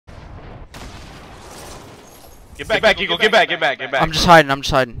Get back, Eagle. Get back. I'm just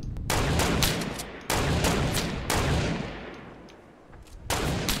hiding.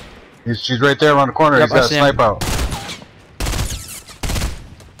 She's right there around the corner. Yep, He's got a snipe out.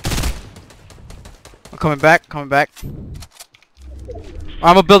 I'm coming back. I'm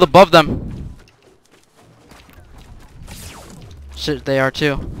gonna build above them. Shit, they are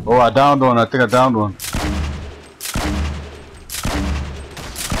too. Oh, I downed one. I think I downed one.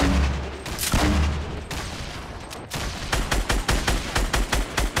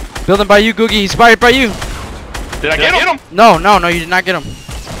 Building by you, Googie. He's fired by you. Did I get him? No, you did not get him.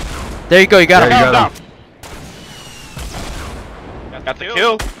 There you go. You got him. Got him. Got the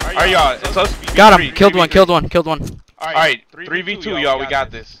kill. Are y'all? Got him. Killed one. Alright, 3v2, y'all. We got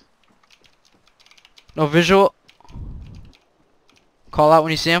this. No visual. Call out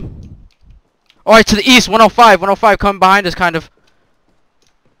when you see him. Alright, to the east. 105 coming behind us, kind of.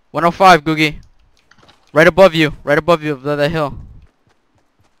 105, Googie. Right above you above that hill.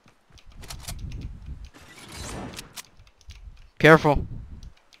 Careful.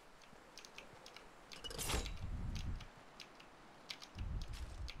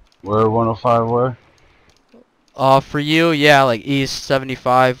 Where 105 where? For you, yeah, like east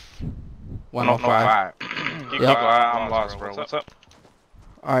 75, 105. Yep. I'm lost, bro. What's up?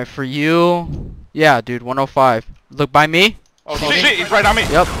 Alright, for you, yeah, dude, 105. Look by me. Oh shit, he's right on me.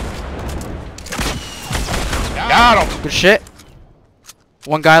 Yep. Got him. Good shit.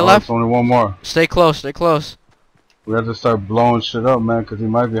 One guy left. Only one more. Stay close. We have to start blowing shit up, man, because he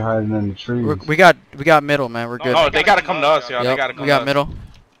might be hiding in the trees. We got middle, man. We're good. Oh, they gotta come to us, y'all. Yep, They gotta come we got middle.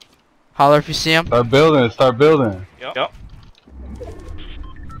 Holler if you see him. Start building. Yep.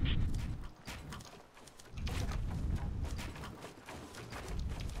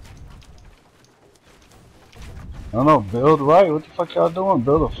 I don't know, build right. What the fuck y'all doing?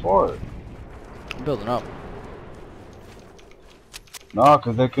 Build a fort. I'm building up. No,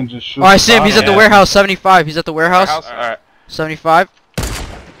 because they can just shoot. Oh, I see him. He's at the warehouse. 75. He's at the warehouse. Alright. 75.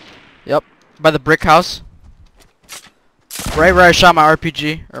 Yep. By the brick house. Right where I shot my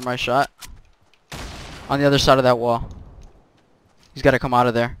RPG. Or my shot. On the other side of that wall. He's got to come out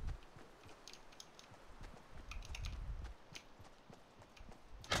of there.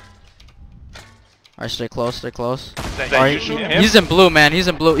 Alright, stay close. Alright, he's in blue, man. He's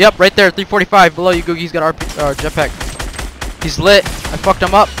in blue. Yep, right there. 345 below you, Googie. He's got jetpack. He's lit. I fucked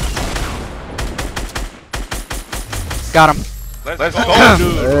him up. Got him. Let's go,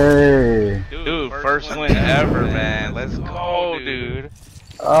 dude. Hey. Dude, first win ever, man. Let's go, dude.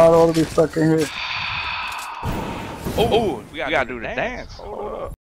 I don't want to be stuck in here. Oh, we gotta do the dance. Hold up.